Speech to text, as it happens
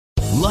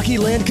Lucky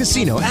Land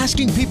Casino,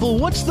 asking people,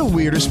 what's the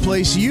weirdest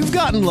place you've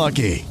gotten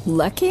lucky?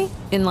 Lucky?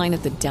 In line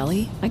at the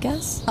deli, I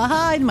guess?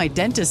 Aha, in my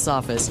dentist's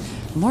office.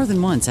 More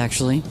than once,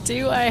 actually.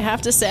 Do I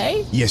have to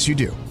say? Yes, you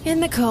do. In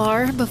the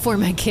car before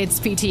my kids'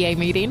 PTA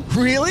meeting.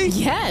 Really?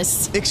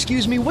 Yes.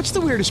 Excuse me, what's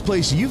the weirdest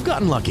place you've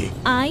gotten lucky?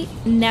 I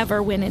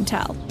never win and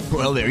tell.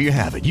 Well, there you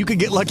have it. You can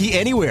get lucky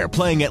anywhere,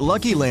 playing at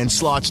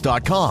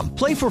LuckyLandSlots.com.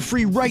 Play for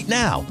free right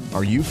now.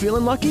 Are you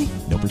feeling lucky?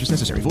 No purchase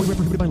necessary. Void where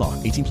prohibited by law.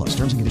 18 plus.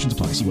 Terms and conditions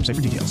apply. See website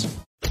for details.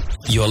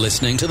 You're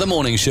listening to The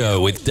Morning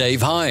Show with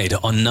Dave Hyde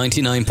on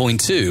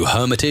 99.2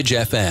 Hermitage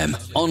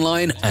FM.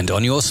 Online and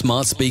on your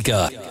smart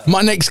speaker.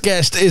 My next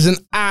guest is an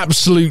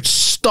absolute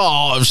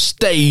star of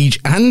stage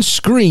and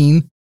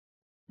screen.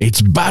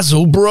 It's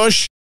Basil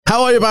Brush.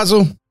 How are you,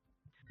 Basil?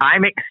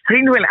 I'm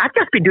extremely well. I've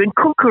just been doing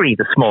cookery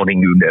this morning,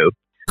 you know,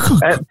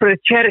 for a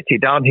charity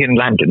down here in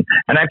London.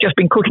 And I've just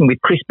been cooking with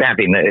Chris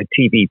Bavin, a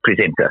TV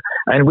presenter.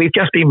 And we've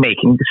just been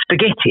making the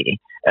spaghetti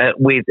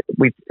with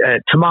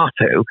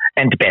tomato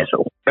and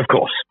basil, of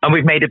course. And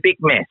we've made a big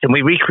mess. And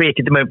we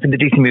recreated the moment from the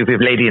Disney movie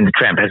of Lady and the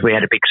Tramp as we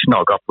had a big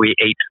snog off. We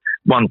ate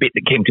one bit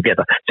that came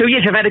together. So,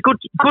 yes, I've had a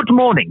good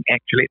morning,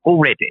 actually,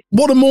 already.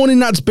 What a morning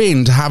that's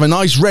been to have a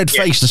nice red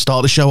face to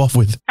start the show off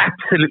with.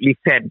 Absolutely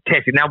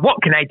fantastic. Now,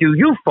 what can I do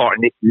you for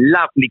on this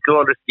lovely,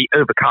 gloriously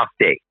overcast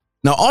day?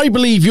 Now, I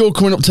believe you're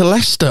coming up to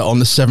Leicester on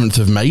the 7th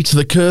of May to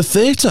the Curve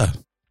Theatre.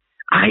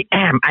 I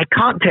am. I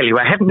can't tell you.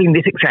 I haven't been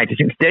this excited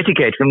since 30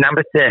 Gate from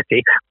number 30,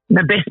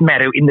 the best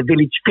marrow in the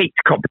village fete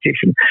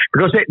competition.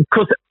 Because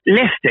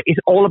Leicester is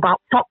all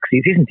about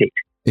foxes, isn't it?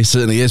 It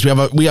certainly is. We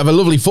have a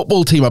lovely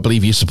football team, I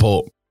believe you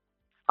support.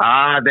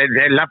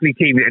 They're a lovely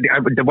team.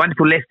 The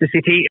wonderful Leicester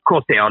City, of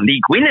course, they are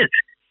league winners.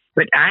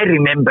 But I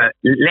remember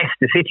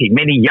Leicester City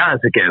many years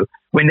ago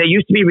when they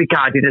used to be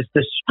regarded as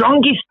the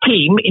strongest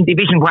team in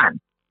Division 1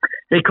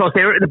 because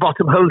they were at the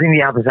bottom holding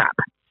the others up.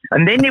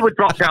 And then they would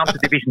drop down to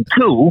Division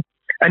 2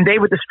 and they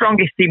were the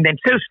strongest team, then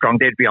so strong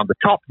they'd be on the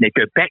top and they'd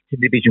go back to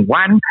Division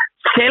 1,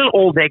 sell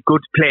all their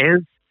good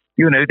players.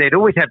 You know, they'd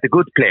always have the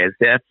good players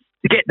there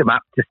to get them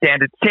up to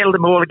standard, sell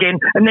them all again,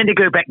 and then they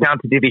go back down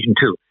to Division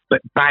 2.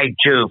 But by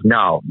Jove,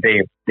 now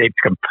they've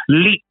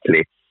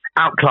completely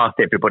outclassed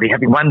everybody,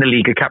 having won the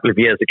league a couple of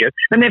years ago.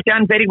 And they've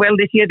done very well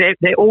this year.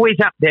 They're always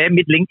up there,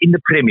 middling in the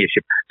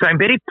Premiership. So I'm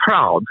very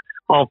proud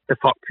of the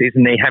Foxes,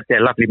 and they have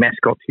their lovely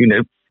mascot, you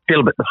know,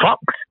 Filbert the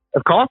Fox,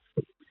 of course.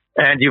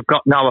 And you've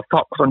got now a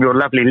fox on your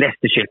lovely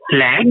Leicestershire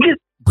flag.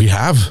 We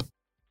have.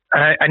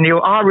 And you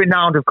are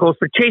renowned, of course,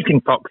 for chasing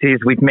foxes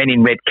with men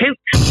in red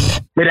coats.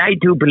 But I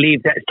do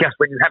believe that's just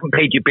when you haven't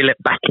paid your bill at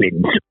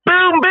Butlins.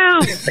 Boom,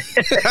 boom!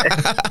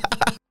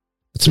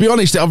 To be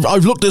honest,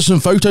 I've looked at some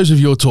photos of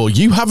your tour.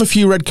 You have a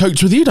few red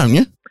coats with you, don't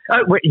you?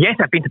 Well, yes,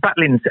 I've been to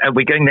Butlins.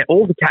 We're going there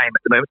all the time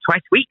at the moment, twice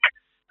a week.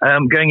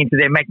 Going into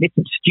their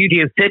magnificent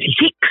Studio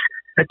 36.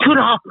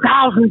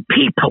 2,500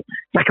 people.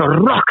 It's like a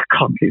rock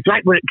concert. It's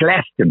like we're at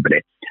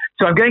Glastonbury.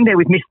 So I'm going there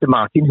with Mr.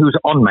 Martin, who's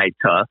on my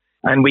tour.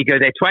 And we go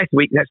there twice a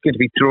week. That's going to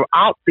be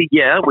throughout the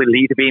year. We'll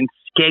either be in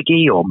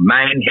Skeggy or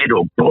Minehead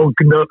or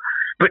Bognor.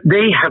 But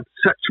they have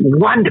such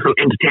wonderful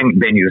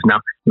entertainment venues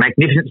now.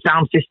 Magnificent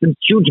sound systems,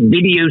 huge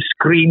video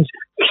screens,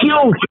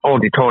 huge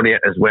auditoria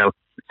as well.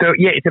 So,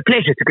 yeah, it's a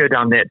pleasure to go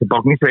down there to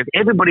Bognor. So if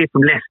everybody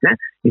from Leicester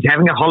is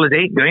having a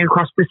holiday going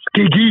across the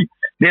Skeggy,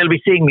 they'll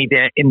be seeing me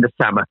there in the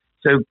summer.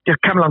 So just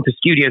come along to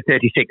Studio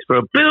 36 for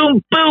a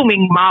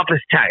booming,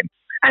 marvellous time,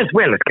 as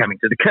well as coming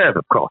to the Curve,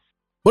 of course.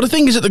 Well, the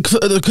thing is, at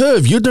the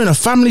Curve, you're doing a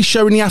family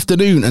show in the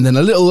afternoon, and then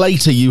a little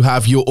later you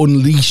have your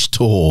Unleashed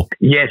tour.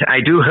 Yes, I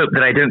do hope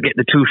that I don't get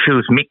the two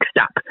shows mixed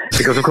up,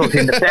 because, of course,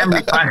 in the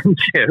family fun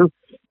show,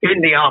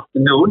 in the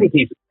afternoon, it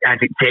is, as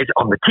it says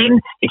on the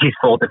tin, it is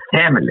for the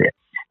family.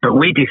 But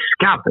we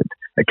discovered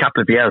a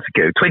couple of years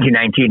ago,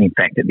 2019, in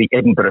fact, at the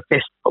Edinburgh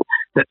Festival,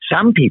 that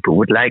some people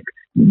would like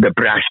the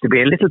brush to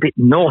be a little bit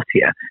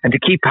naughtier and to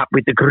keep up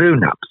with the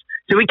grown-ups.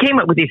 So we came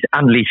up with this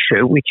Unleashed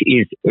show, which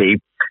is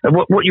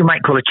what you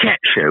might call a chat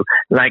show,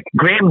 like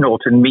Graham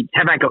Norton meets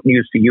Have I Got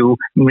News For You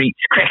meets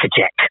Cracker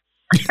Jack.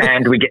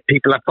 And we get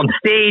people up on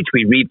stage.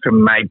 We read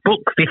from my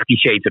book, 50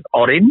 Shades of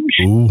Orange.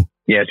 Ooh.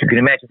 Yes, you can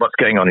imagine what's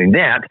going on in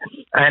that.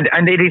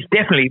 And it is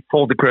definitely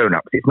for the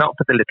grown-ups. It's not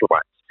for the little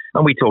ones.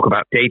 And we talk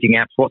about dating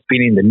apps, what's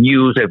been in the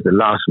news over the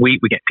last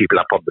week. We get people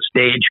up on the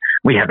stage.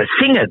 We have a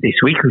singer this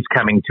week who's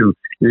coming to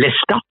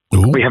Leicester.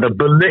 Ooh. We have a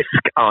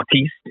burlesque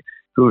artiste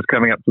who's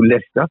coming up to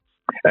Leicester.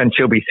 And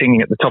she'll be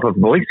singing at the top of her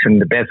voice.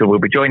 And the Basil will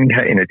be joining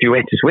her in a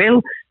duet as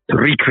well to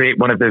recreate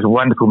one of those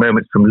wonderful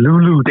moments from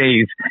Lulu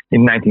days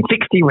in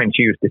 1960 when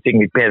she used to sing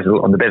with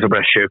Basil on the Basil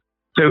Brush show.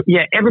 So,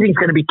 yeah, everything's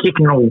going to be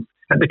kicking off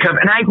at the Curve.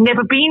 And I've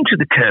never been to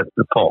the Curve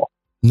before.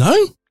 No?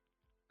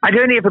 I'd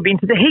only ever been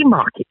to the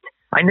Haymarket.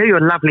 I know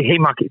your lovely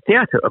Haymarket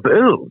Theatre of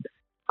old.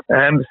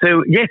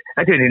 So, yes,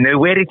 I don't even know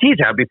where it is.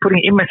 I'll be putting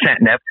it in my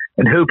sat-nav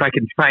and hope I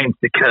can find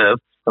the Curve.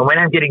 And when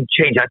I'm getting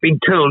changed, I've been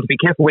told, be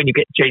careful when you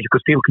get changed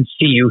because people can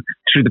see you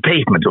through the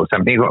pavement or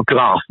something. You've got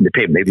glass in the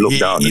pavement. They've looked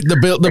down.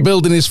 The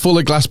building is full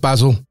of glass,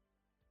 Basil.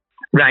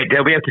 Right,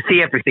 they'll be able to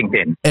see everything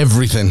then.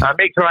 Everything. I'll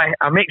make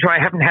sure I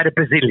haven't had a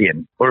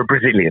Brazilian or a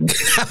Brazilian,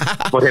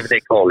 whatever they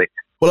call it.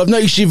 Well, I've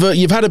noticed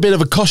you've had a bit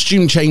of a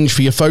costume change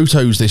for your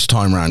photos this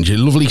time round. Your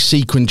lovely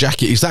sequin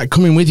jacket, is that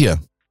coming with you?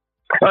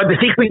 The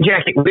sequin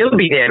jacket will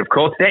be there, of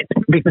course. That's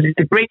because it's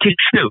the greatest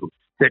show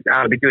that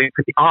I'll be doing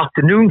for the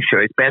afternoon show.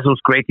 It's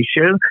Basil's greatest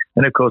show.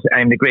 And, of course,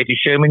 I'm the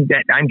greatest showman.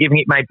 That I'm giving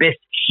it my best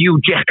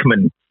Hugh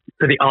Jackman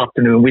for the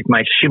afternoon with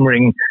my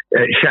shimmering,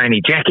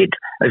 shiny jacket,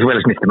 as well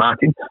as Mr.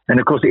 Martin. And,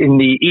 of course, in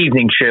the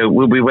evening show,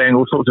 we'll be wearing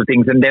all sorts of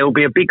things. And there will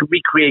be a big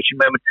recreation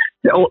moment.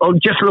 I'll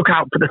just look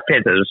out for the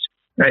feathers.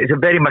 It's a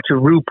very much a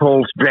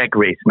RuPaul's Drag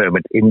Race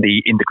moment in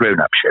the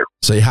grown-up show.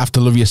 So you have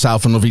to love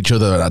yourself and love each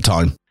other at that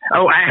time.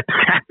 Oh,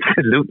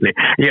 absolutely.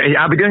 Yeah,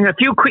 I'll be doing a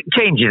few quick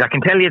changes, I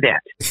can tell you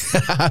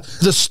that.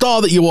 The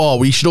star that you are,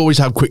 we should always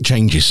have quick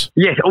changes.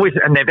 Yes, always,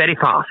 and they're very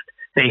fast.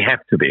 They have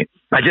to be.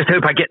 I just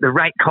hope I get the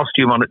right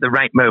costume on at the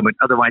right moment.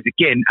 Otherwise,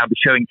 again, I'll be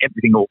showing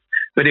everything off.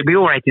 But it'll be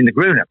all right in the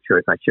grown-up show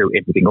if I show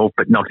everything off,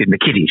 but not in the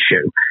kiddies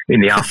show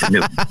in the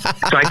afternoon.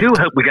 So I do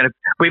hope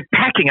we're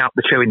packing out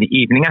the show in the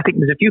evening. I think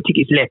there's a few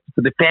tickets left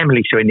for the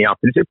family show in the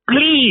afternoon. So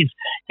please,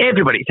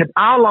 everybody, it's an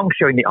hour-long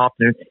show in the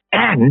afternoon,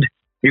 and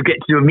you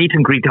get to do a meet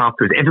and greet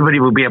afterwards. Everybody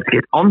will be able to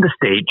get on the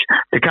stage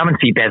to come and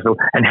see Basil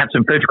and have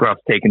some photographs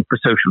taken for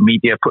social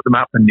media, put them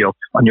up on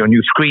your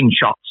new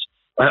screenshots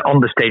on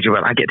the stage as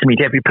well. I get to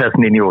meet every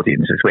person in the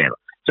audience as well.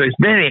 So it's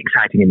very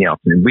exciting in the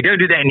afternoon. We don't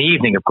do that in the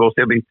evening, of course.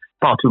 There'll be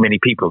far too many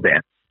people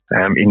there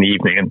in the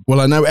evening. Well,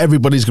 I know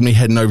everybody's going to be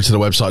heading over to the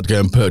website to go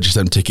and purchase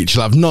them tickets.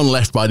 You'll have none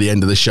left by the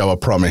end of the show, I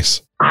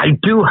promise. I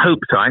do hope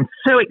so. I'm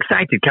so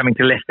excited coming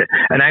to Leicester.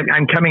 And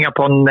I'm coming up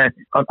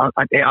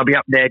I'll be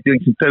up there doing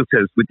some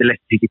photos with the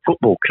Leicester City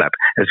Football Club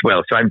as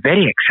well. So I'm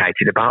very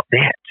excited about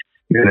that.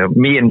 You know,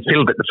 me and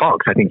Philbert the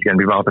Fox, I think it's going to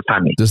be rather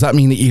funny. Does that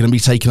mean that you're going to be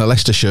taking a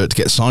Leicester shirt to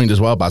get signed as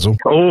well, Basil?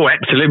 Oh,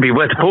 absolutely.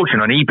 Worth a fortune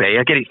on eBay.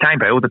 I get it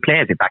signed by all the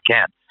players if I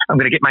can. I'm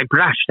going to get my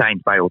brush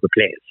signed by all the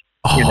players.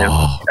 Oh. You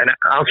know, and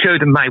I'll show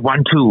them my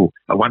 1, 2,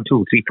 1,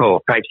 2, 3, 4,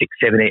 5, 6,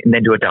 7, 8, and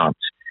then do a dance.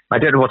 I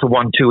don't know what a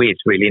 1, 2 is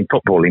really in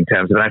football in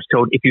terms of, I was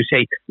told if you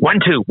say 1,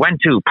 2, 1,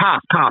 2,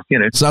 pass, you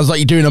know. Sounds like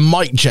you're doing a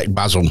mic check,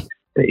 Basil.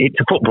 It's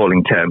a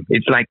footballing term.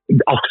 It's like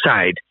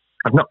offside.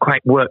 I've not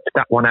quite worked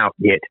that one out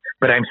yet,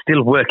 but I'm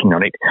still working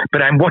on it.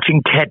 But I'm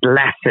watching Ted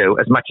Lasso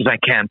as much as I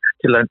can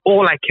to learn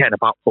all I can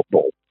about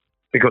football.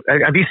 Because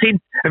have you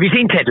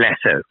seen Ted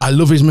Lasso? I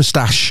love his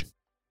moustache.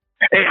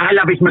 I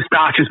love his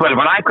moustache as well.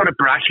 Well, I've got a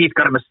brush, he's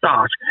got a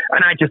moustache,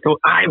 and I just thought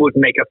I would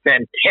make a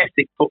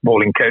fantastic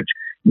footballing coach,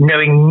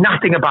 knowing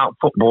nothing about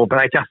football, but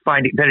I just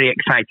find it very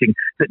exciting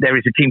that there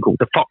is a team called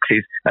the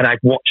Foxes, and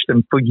I've watched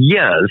them for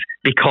years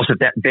because of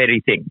that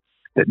very thing,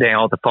 that they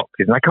are the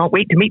Foxes, and I can't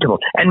wait to meet them all.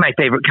 And my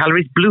favourite colour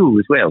is blue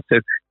as well,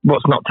 so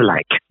what's not to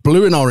like?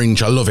 Blue and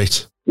orange, I love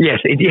it. Yes,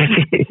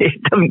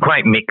 it doesn't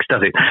quite mix,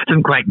 does it? It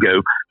doesn't quite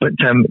go. But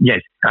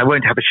yes, I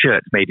won't have a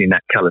shirt made in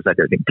that colours, I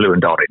don't think, blue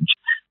and orange.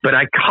 But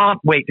I can't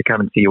wait to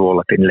come and see you all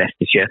up in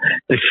Leicestershire.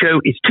 The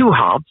show is 2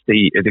 halves,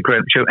 the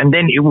grown-up show, and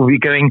then it will be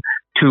going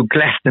to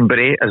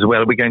Glastonbury as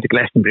well. We're going to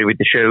Glastonbury with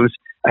the shows,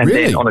 and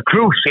then on a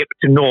cruise ship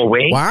to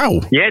Norway. Wow.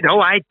 Yeah, no,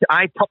 I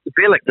topped the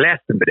bill at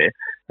Glastonbury.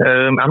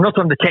 I'm not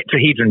on the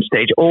tetrahedron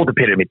stage or the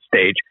pyramid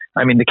stage.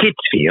 I'm in the kids'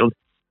 field,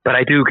 but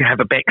I do have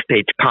a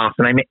backstage pass,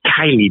 and I met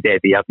Kylie there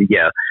the other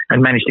year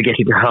and managed to get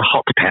into her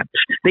hot pants.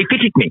 They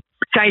fitted me.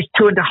 Size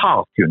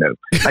 2.5, you know.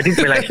 I didn't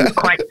realise she was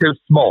quite so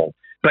small.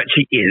 But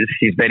she is.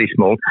 She's very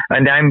small.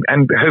 And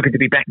I'm hoping to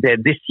be back there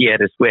this year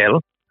as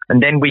well.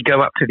 And then we go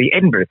up to the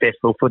Edinburgh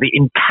Festival for the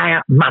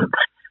entire month.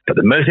 But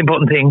the most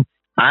important thing,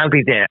 I'll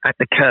be there at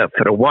the Curve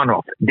for a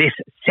one-off this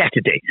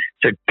Saturday.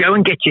 So go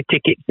and get your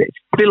tickets. Let's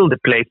fill the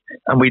place.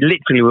 And we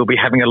literally will be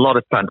having a lot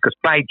of fun because,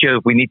 by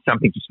Jove, we need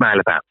something to smile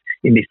about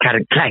in this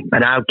current climate.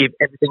 And I'll give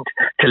everything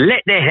to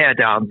let their hair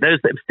down, those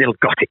that have still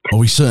got it. Oh,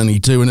 we certainly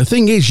do. And the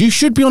thing is, you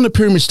should be on the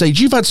pyramid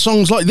stage. You've had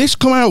songs like this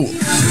come out.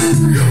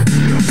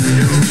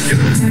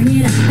 Turn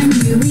it up and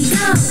here we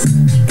go.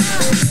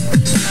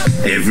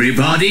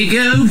 Everybody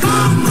go.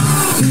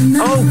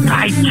 Oh,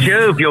 by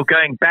Jove, you're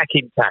going back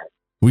in time.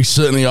 We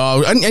certainly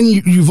are. And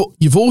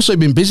you've also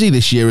been busy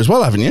this year as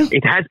well, haven't you?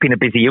 It has been a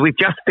busy year. We've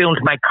just filmed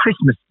my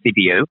Christmas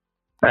video.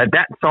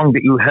 That song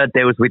that you heard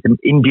there was with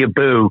India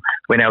Boo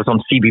when I was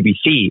on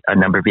CBBC a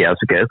number of years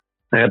ago.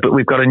 But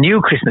we've got a new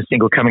Christmas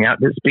single coming out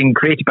that's been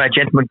created by a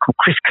gentleman called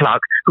Chris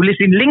Clark, who lives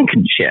in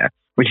Lincolnshire,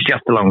 which is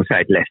just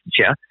alongside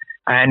Leicestershire.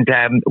 And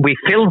we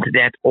filmed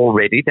that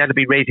already. That'll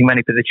be raising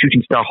money for the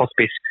Shooting Star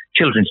Hospice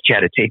Children's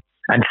Charity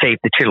and Save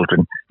the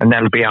Children. And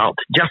that'll be out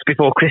just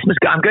before Christmas.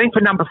 I'm going for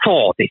number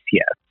 4 this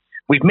year.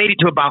 We've made it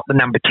to about the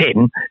number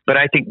 10, but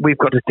I think we've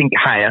got to think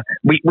higher.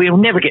 We'll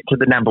never get to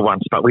the number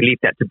 1 spot. We leave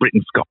that to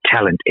Britain's Got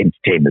Talent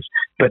entertainers.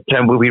 But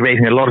we'll be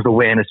raising a lot of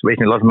awareness,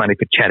 raising a lot of money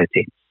for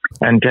charity.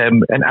 And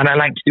I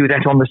like to do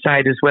that on the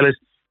side as well as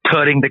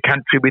touring the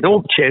country with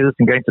all the shows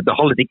and going to the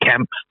holiday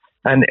camps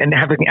and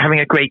having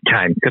a great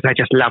time because I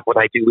just love what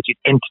I do, which is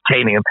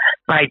entertaining them.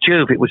 By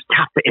Jove, it was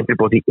tough for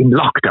everybody in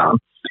lockdown.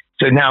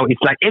 So now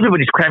it's like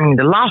everybody's cramming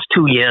the last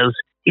 2 years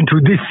into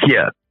this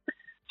year.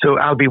 So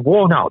I'll be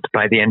worn out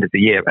by the end of the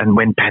year and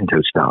when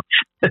Panto starts.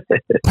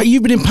 But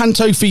you've been in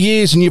Panto for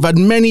years and you've had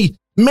many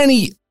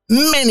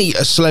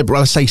a celebrity,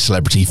 well, I say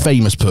celebrity,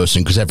 famous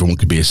person, because everyone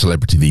could be a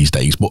celebrity these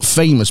days, but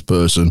famous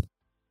person,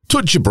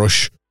 touch your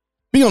brush,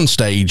 be on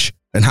stage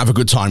and have a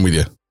good time with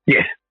you.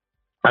 Yes.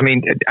 I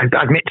mean,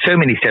 I've met so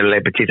many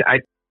celebrities.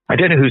 I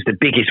don't know who's the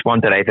biggest one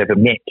that I've ever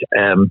met.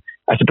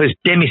 I suppose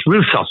Demis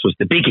Roussos was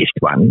the biggest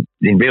one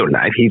in real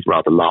life. He's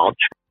rather large,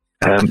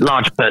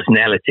 large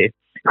personality.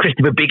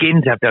 Christopher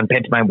Biggins, I've done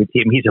pantomime with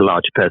him. He's a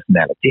large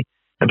personality.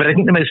 But I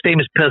think the most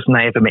famous person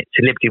I ever met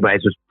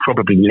celebrity-wise was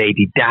probably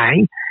Lady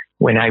Di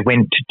when I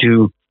went to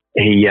do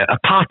a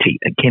party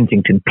at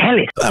Kensington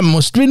Palace. That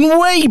must have been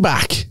way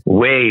back.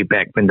 Way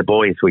back when the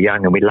boys were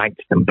young and we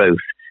liked them both.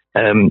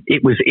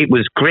 It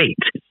was great.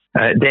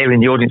 There in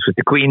the audience was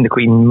the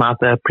Queen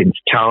Mother, Prince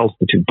Charles,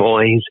 the two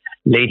boys.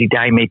 Lady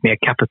Di made me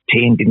a cup of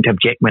tea and didn't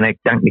object when I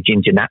dunked me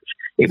ginger nuts.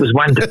 It was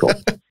wonderful.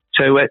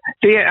 So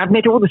yeah, I've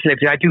met all the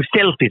celebrities. I do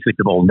selfies with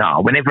them all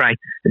now. Whenever I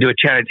do a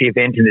charity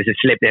event and there's a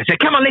celeb there, I say,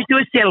 come on, let's do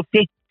a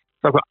selfie.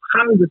 So I've got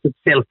hundreds of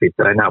selfies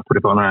that I now put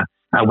up on our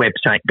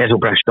website,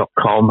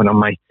 basilbrush.com, and on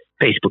my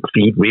Facebook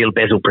feed, Real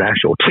Basil Brush,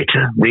 or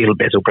Twitter, Real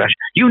Basil Brush.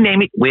 You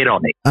name it, we're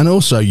on it. And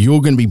also,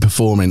 you're going to be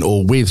performing,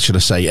 or with, should I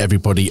say,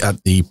 everybody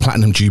at the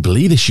Platinum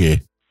Jubilee this year.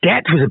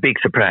 That was a big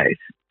surprise.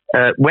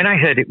 When I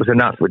heard it was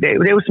announced,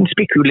 there was some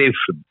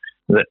speculation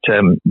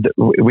that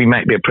we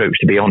might be approached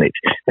to be on it.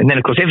 And then,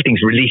 of course,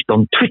 everything's released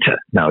on Twitter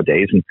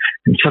nowadays. And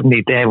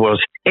suddenly there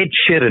was Ed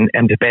Sheeran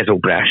and Basil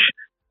Brush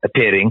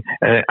appearing.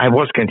 I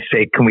was going to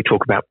say, can we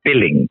talk about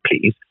billing,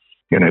 please?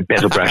 You know,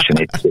 Basil Brush and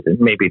Ed Sheeran.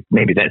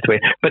 Maybe that's the way.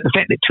 But the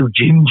fact that two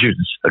gingers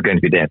are going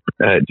to be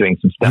there doing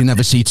some stuff. You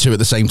never see two at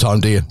the same time,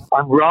 do you?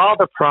 I'm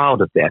rather proud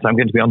of that. I'm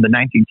going to be on the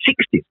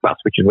 1960s bus,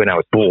 which is when I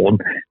was born.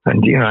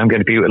 And, you know, I'm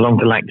going to be along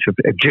the likes of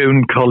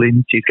Joan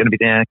Collins. She's going to be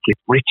there. Cliff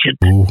Richard.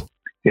 Ooh.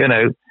 You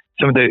know,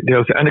 some of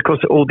the and of course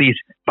all these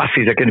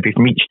buses are going to be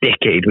from each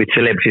decade with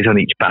celebrities on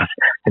each bus,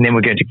 and then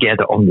we're going to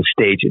gather on the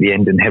stage at the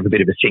end and have a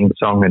bit of a sing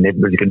song, and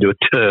everybody's going to do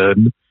a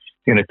turn,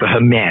 you know, for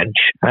her Madge,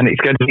 and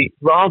it's going to be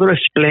rather a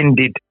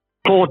splendid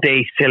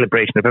 4-day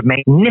celebration of a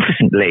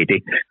magnificent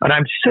lady, and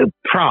I'm so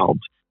proud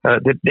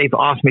that they've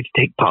asked me to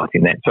take part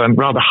in that. So I'm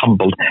rather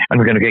humbled, and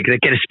we're going to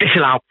get a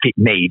special outfit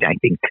made, I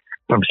think,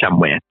 from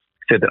somewhere,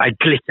 so that I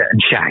glitter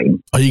and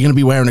shine. Are you going to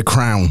be wearing a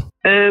crown?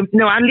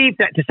 No, I'll leave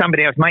that to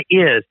somebody else. My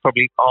ears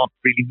probably aren't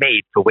really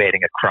made for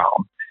wearing a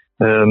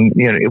crown.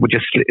 You know, it would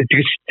just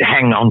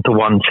hang on to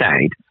one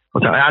side.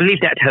 So I'll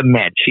leave that to her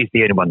Madge. She's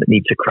the only one that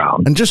needs a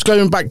crown. And just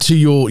going back to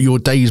your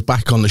days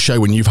back on the show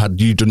when you've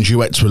done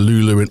duets with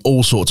Lulu and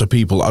all sorts of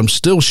people, I'm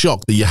still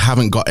shocked that you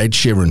haven't got Ed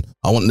Sheeran.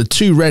 I want the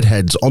two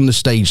redheads on the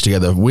stage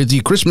together with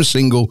your Christmas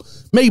single,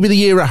 maybe the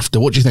year after.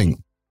 What do you think?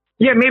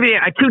 Yeah, maybe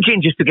two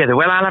gingers together.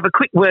 Well, I'll have a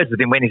quick word with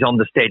him when he's on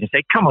the stage and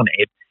say, come on,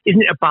 Ed,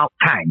 isn't it about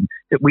time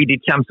that we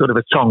did some sort of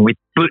a song with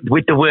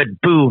the word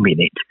boom in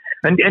it?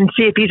 And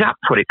see if he's up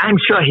for it. I'm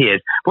sure he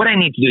is. What I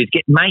need to do is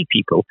get my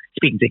people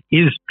speaking to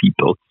his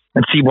people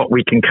and see what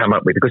we can come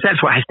up with, because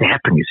that's what has to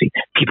happen, you see,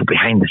 people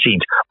behind the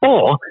scenes.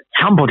 Or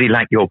somebody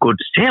like your good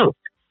self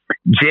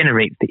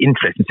generates the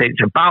interest and says,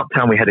 it's about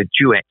time we had a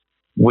duet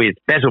with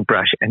Basil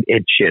Brush and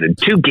Ed Sheeran,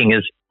 two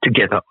gingers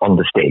together on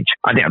the stage.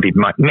 I think that'd be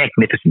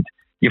magnificent.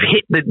 You've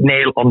hit the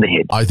nail on the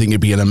head. I think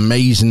it'd be an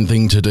amazing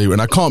thing to do.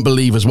 And I can't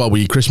believe as well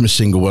with your Christmas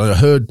single, well,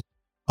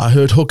 I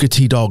heard Hooker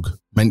T Dog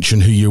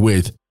mention who you're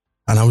with,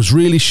 and I was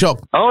really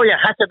shocked. Oh yeah,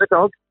 Hacker the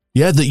Dog.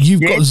 Yeah, that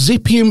you've got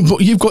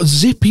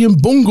Zippy and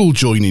Bungle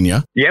joining you.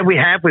 Yeah, we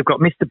have. We've got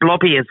Mr.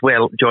 Blobby as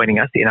well joining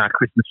us in our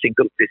Christmas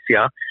single this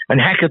year. And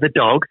Hacker the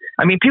Dog.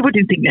 I mean, people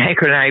didn't think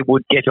Hacker and I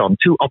would get on.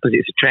 Two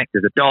opposites attract.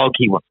 There's a dog.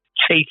 He wants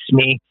to chase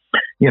me.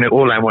 You know,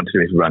 all I want to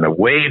do is run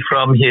away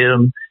from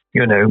him.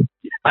 You know,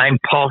 I'm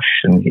posh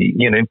and he,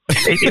 you know,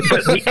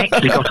 but we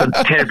actually got on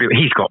terribly.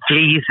 He's got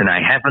fleas and I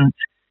haven't,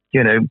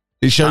 you know.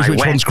 It shows which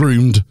one's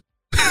groomed.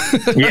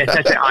 Yes,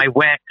 that's it. I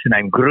wax and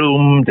I'm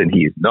groomed and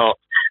he's not.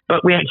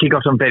 But we actually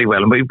got on very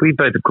well. And we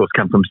both, of course,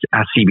 come from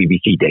our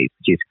CBBC days,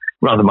 which is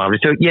rather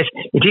marvellous. So, yes,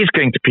 it is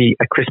going to be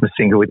a Christmas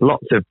single with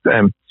lots of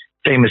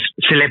famous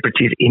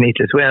celebrities in it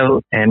as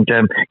well. And,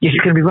 yes,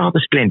 it's going to be rather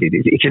splendid.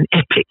 It's an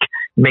epic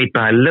made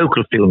by a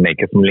local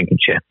filmmaker from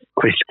Lincolnshire,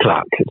 Chris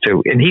Clark.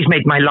 So, and he's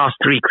made my last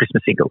 3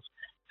 Christmas singles.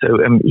 So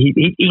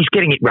he's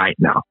getting it right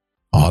now.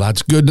 Oh,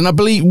 that's good. And I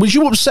believe, was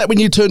you upset when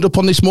you turned up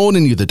on This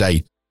Morning the other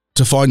day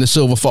to find the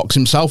Silver Fox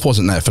himself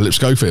wasn't there, Philip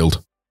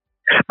Schofield?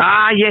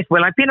 Yes.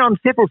 Well, I've been on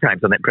several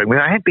times on that program.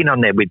 I have been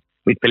on there with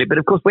Philip, but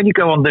of course, when you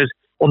go on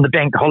the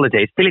bank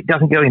holidays, Philip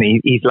doesn't go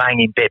in. He's lying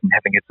in bed and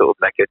having a sort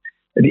of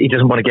he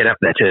doesn't want to get up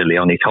that early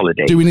on his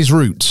holiday. Doing his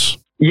roots.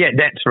 Yeah,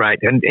 that's right.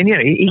 And you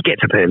know, he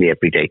gets up early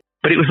every day.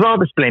 But it was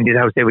rather splendid.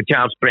 I was there with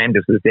Giles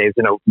Brandis, who was there,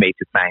 an old mate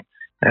of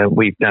mine.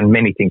 We've done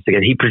many things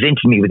together. He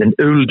presented me with an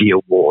oldie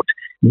award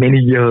many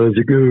years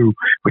ago,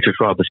 which was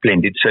rather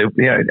splendid. So,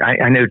 you know,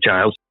 I know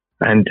Giles.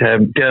 And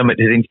Dermot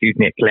has interviewed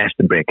me at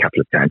Glastonbury a couple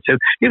of times. So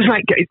it was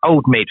like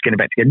old mates getting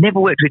back together. Never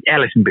worked with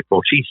Alison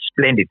before. She's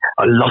splendid.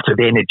 A lot of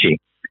energy.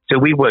 So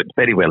we worked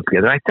very well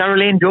together. I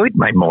thoroughly enjoyed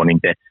my morning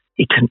there.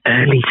 It's an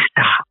early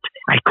start.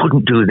 I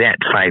couldn't do that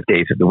 5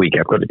 days of the week,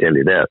 I've got to tell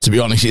you that. To be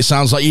honest, it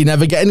sounds like you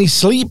never get any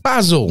sleep,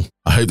 Basil.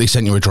 I hope they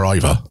sent you a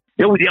driver.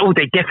 Oh,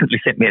 they definitely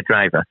sent me a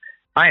driver.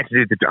 I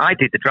did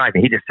the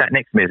driving. He just sat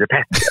next to me as a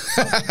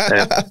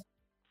passenger.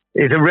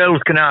 It's a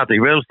rolls Canardi,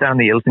 rolls down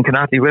the hills, and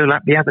Canardi roll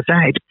up the other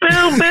side.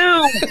 Boom,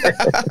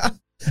 boom!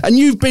 And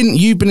you've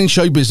been in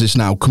show business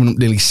now, coming up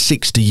nearly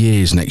 60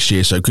 years next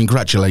year, so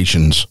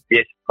congratulations.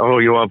 Yes. Oh,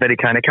 you are very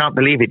kind. I can't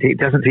believe it. It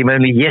doesn't seem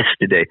only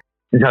yesterday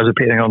since I was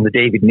appearing on the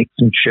David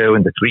Nixon show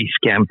and the Three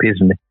Scampies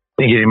and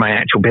in my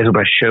actual Basil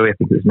Brush show. I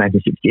think it was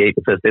 1968,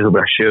 the first Basil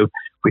Brush show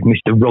with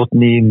Mr.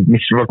 Rodney,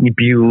 Mr. Rodney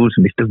Bewes,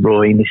 Mr.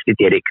 Roy, Mr.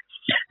 Derrick.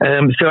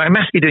 So I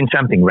must be doing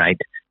something right.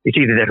 It's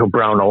either that or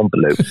brown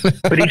envelopes.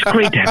 But it's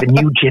great to have a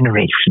new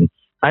generation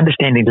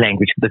understanding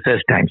language for the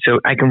first time. So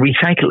I can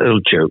recycle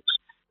old jokes.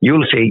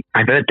 You'll say,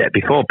 I've heard that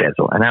before,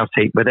 Basil. And I'll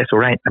say, well, that's all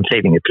right. I'm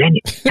saving the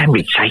planet. I'm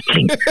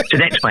recycling. So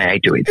that's why I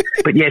do it.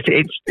 But yes,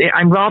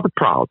 I'm rather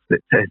proud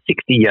that 60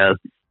 years.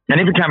 And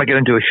every time I go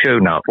into a show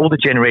now, all the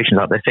generations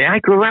out there say, I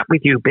grew up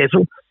with you,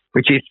 Basil,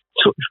 which is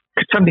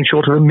something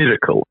short of a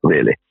miracle,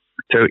 really.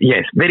 So,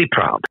 yes, very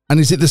proud. And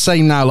is it the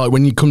same now, like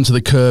when you come to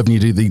the Curve and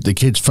you do the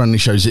kids-friendly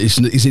shows,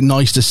 is it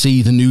nice to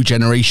see the new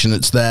generation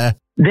that's there?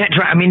 That's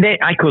right. I mean,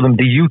 I call them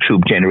the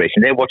YouTube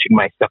generation. They're watching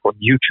my stuff on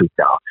YouTube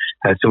now.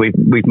 So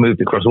we've moved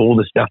across all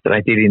the stuff that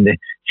I did in the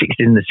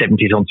 60s and the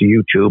 70s onto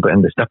YouTube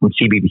and the stuff on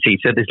CBBC.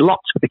 So there's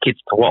lots for the kids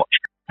to watch.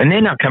 And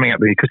they're now coming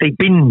up with it because they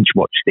binge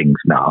watch things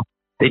now.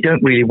 They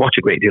don't really watch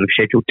a great deal of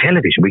scheduled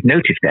television. We've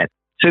noticed that.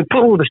 So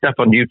put all the stuff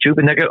on YouTube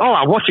and they go, oh,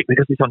 I'll watch it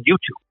because it's on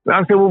YouTube.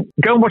 I say, well,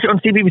 go and watch it on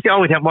CBBC.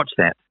 Oh, we don't watch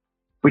that.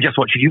 We just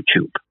watch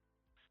YouTube.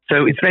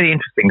 So it's very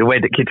interesting the way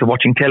that kids are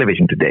watching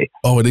television today.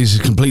 Oh, it is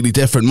completely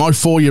different. My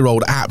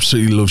 4-year-old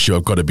absolutely loves you,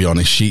 I've got to be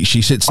honest.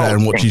 She sits there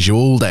and watches you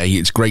all day.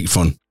 It's great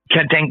fun.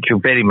 Thank you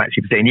very much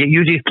for saying.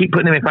 You just keep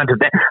putting them in front of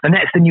that. And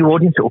that's the new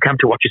audience that will come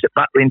to watch us at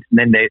Butlins. And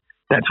then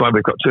that's why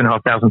we've got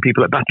 2,500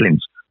 people at Butlins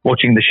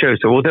watching the show.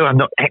 So although I'm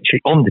not actually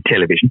on the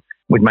television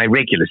with my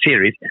regular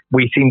series,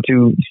 we seem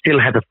to still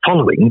have a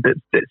following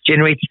that's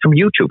generated from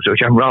YouTube, so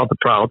which I'm rather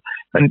proud.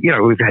 And,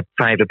 we've had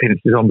 5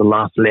 appearances on The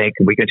Last Leg,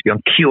 and we're going to be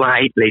on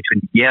QI later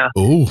in the year.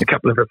 Ooh. A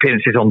couple of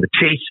appearances on The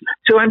Chase.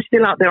 So I'm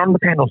still out there on the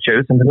panel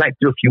shows, and I'd like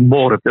to do a few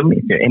more of them.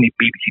 If any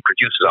BBC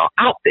producers are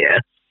out there,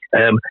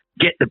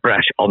 get the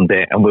brush on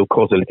there, and we'll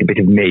cause a little bit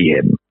of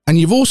mayhem. And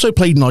you've also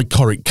played an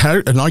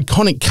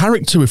iconic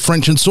character with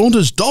French and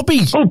Saunders,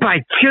 Dobby. Oh,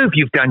 by Jove,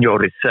 you've done your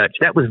research.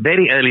 That was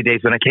very early days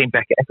when I came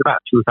back. It's about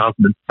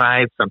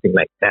 2005, something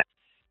like that.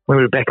 When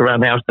we were back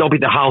around there, I was Dobby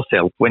the house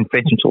elf when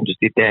French and Saunders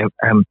did their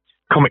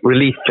comic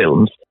relief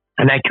films.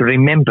 And I can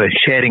remember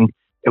sharing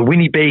a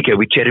Winnie Baker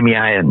with Jeremy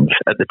Irons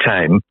at the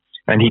time.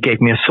 And he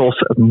gave me a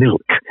saucer of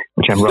milk,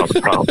 which I'm rather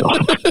proud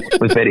of.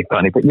 It was very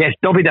funny. But yes,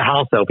 Dobby the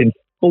house elf in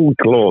full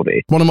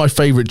glory. One of my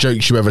favourite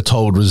jokes you ever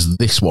told was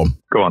this one.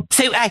 Go on.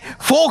 So I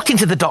walked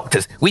into the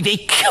doctor's with a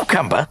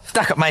cucumber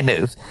stuck up my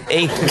nose,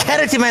 a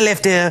carrot in my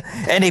left ear,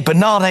 and a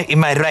banana in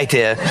my right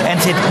ear, and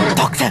said,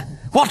 Doctor,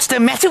 what's the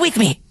matter with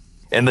me?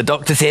 And the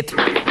doctor said,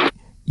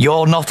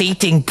 you're not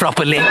eating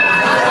properly. Boom,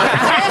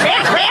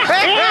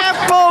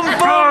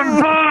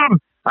 boom. Boom.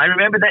 I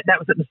remember that. That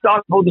was at the start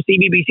of all the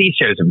CBBC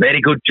shows. A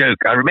very good joke.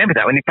 I remember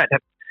that one. In fact,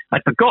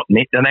 I'd forgotten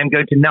it, and I'm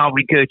going to now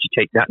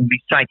regurgitate that and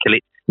recycle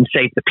it and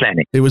save the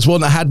planet. It was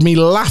one that had me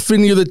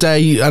laughing the other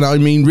day, and I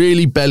mean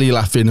really belly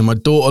laughing, and my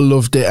daughter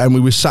loved it, and we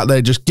were sat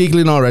there just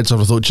giggling our heads off.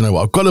 I thought, you know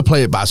what, I've got to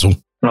play it, Basil.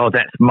 Oh,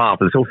 that's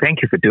marvellous. Oh,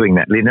 thank you for doing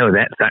that, Lee. No,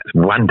 that's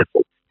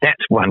wonderful.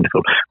 That's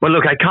wonderful. Well,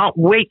 look, I can't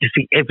wait to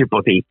see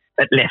everybody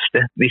at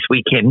Leicester this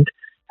weekend.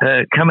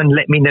 Come and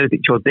let me know that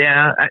you're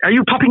there. Are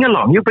you popping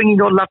along? You're bringing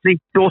your lovely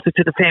daughter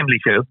to the family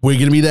show? We're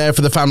going to be there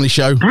for the family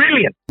show.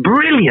 Brilliant.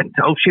 Brilliant.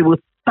 Oh, she will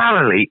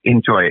thoroughly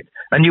enjoy it.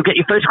 And you'll get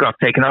your photograph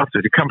taken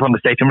afterwards to come on the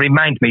stage and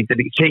remind me that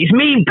it's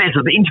me,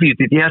 Basil, that interviewed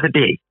you the other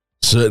day.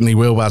 Certainly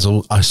will,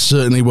 Basil. I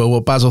certainly will.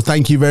 Well, Basil,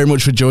 thank you very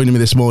much for joining me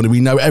this morning.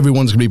 We know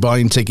everyone's going to be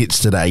buying tickets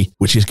today,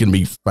 which is going to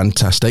be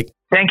fantastic.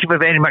 Thank you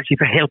very much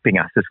for helping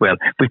us as well.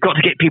 We've got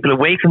to get people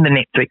away from the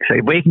Netflix,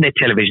 away from their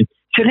television.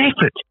 It's an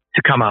effort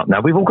to come out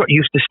now. We've all got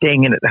used to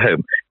staying in at the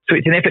home. So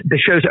it's an effort. The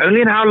show's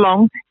only an hour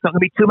long. It's not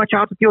going to be too much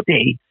out of your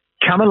day.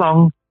 Come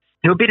along,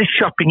 do a bit of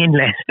shopping in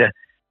Leicester.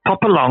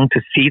 Pop along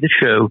to see the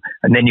show,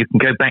 and then you can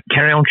go back,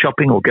 carry on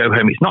shopping, or go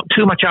home. It's not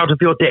too much out of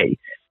your day.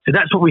 So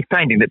that's what we're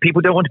finding, that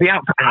people don't want to be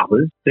out for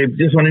hours. They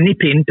just want to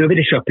nip in, do a bit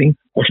of shopping,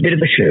 watch a bit of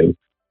the show,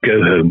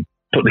 go home,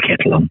 put the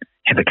kettle on,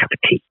 have a cup of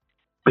tea.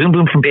 Boom,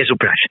 boom from Basil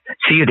Brush.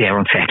 See you there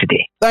on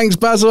Saturday. Thanks,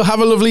 Basil. Have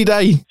a lovely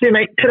day. See you,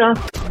 mate. Ta-da.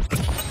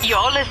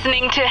 You're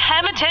listening to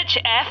Hermitage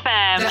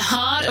FM, the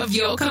heart of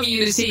your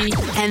community.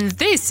 And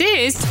this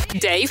is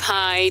Dave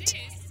Hyde.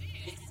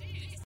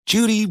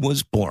 Judy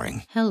was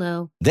boring.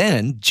 Hello.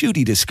 Then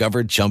Judy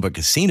discovered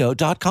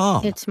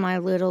ChumbaCasino.com. It's my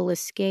little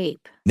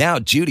escape. Now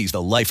Judy's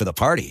the life of the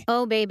party.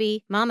 Oh,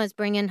 baby, mama's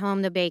bringing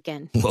home the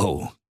bacon.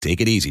 Whoa,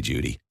 take it easy,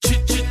 Judy.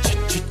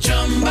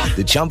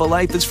 The Chumba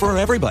life is for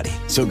everybody.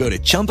 So go to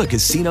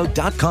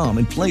ChumbaCasino.com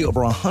and play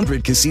over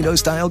 100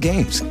 casino-style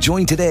games.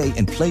 Join today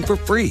and play for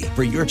free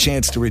for your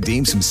chance to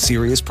redeem some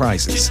serious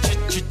prizes.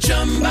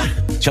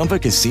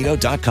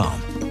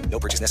 ChumbaCasino.com. No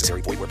purchase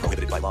necessary. Void where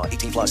prohibited by law.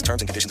 18 plus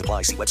terms and conditions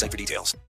apply. See website for details.